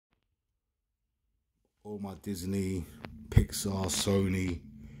all my Disney, Pixar, Sony,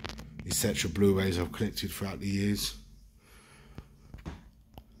 etc. Blu-rays I've collected throughout the years.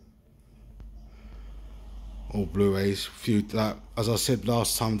 All Blu-rays. Few, like, as I said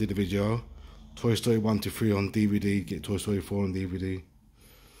last time I did a video, Toy Story 1 to 3 on DVD, get Toy Story 4 on DVD.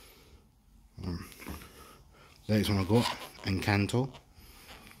 Latest one I got, Encanto.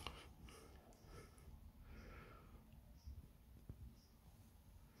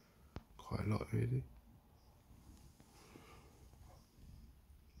 Quite a lot really.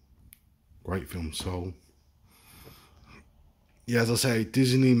 Great film, Soul. Yeah, as I say,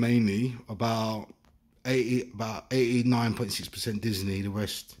 Disney mainly, about 89.6% Disney, the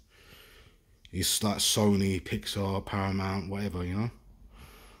rest is like Sony, Pixar, Paramount, whatever, you know.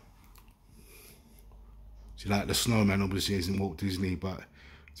 So like the Snowman obviously isn't Walt Disney, but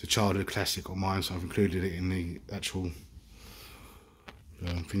it's a childhood classic of mine, so I've included it in the actual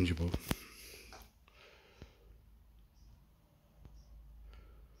fingible.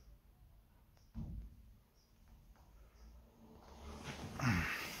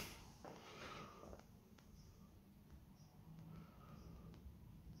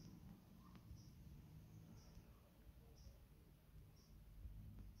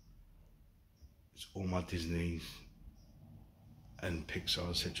 It's all my Disneys and Pixar,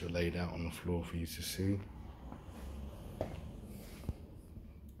 etc. laid out on the floor for you to see.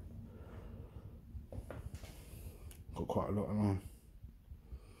 Got quite a lot on.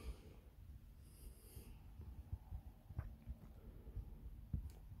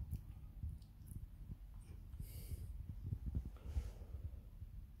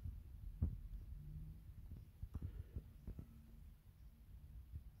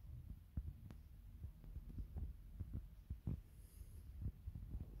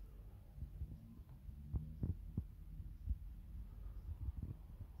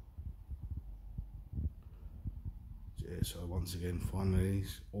 Yeah, so once again, finally,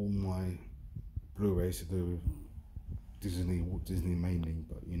 all my Blu-rays to do with Disney, Walt Disney mainly,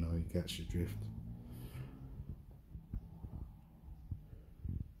 but you know, you catch the drift.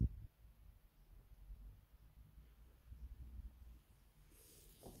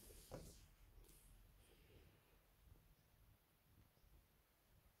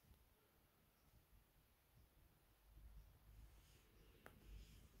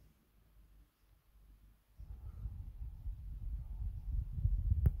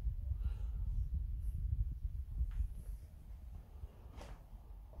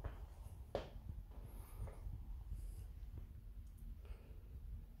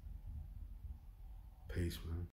 Peace, man.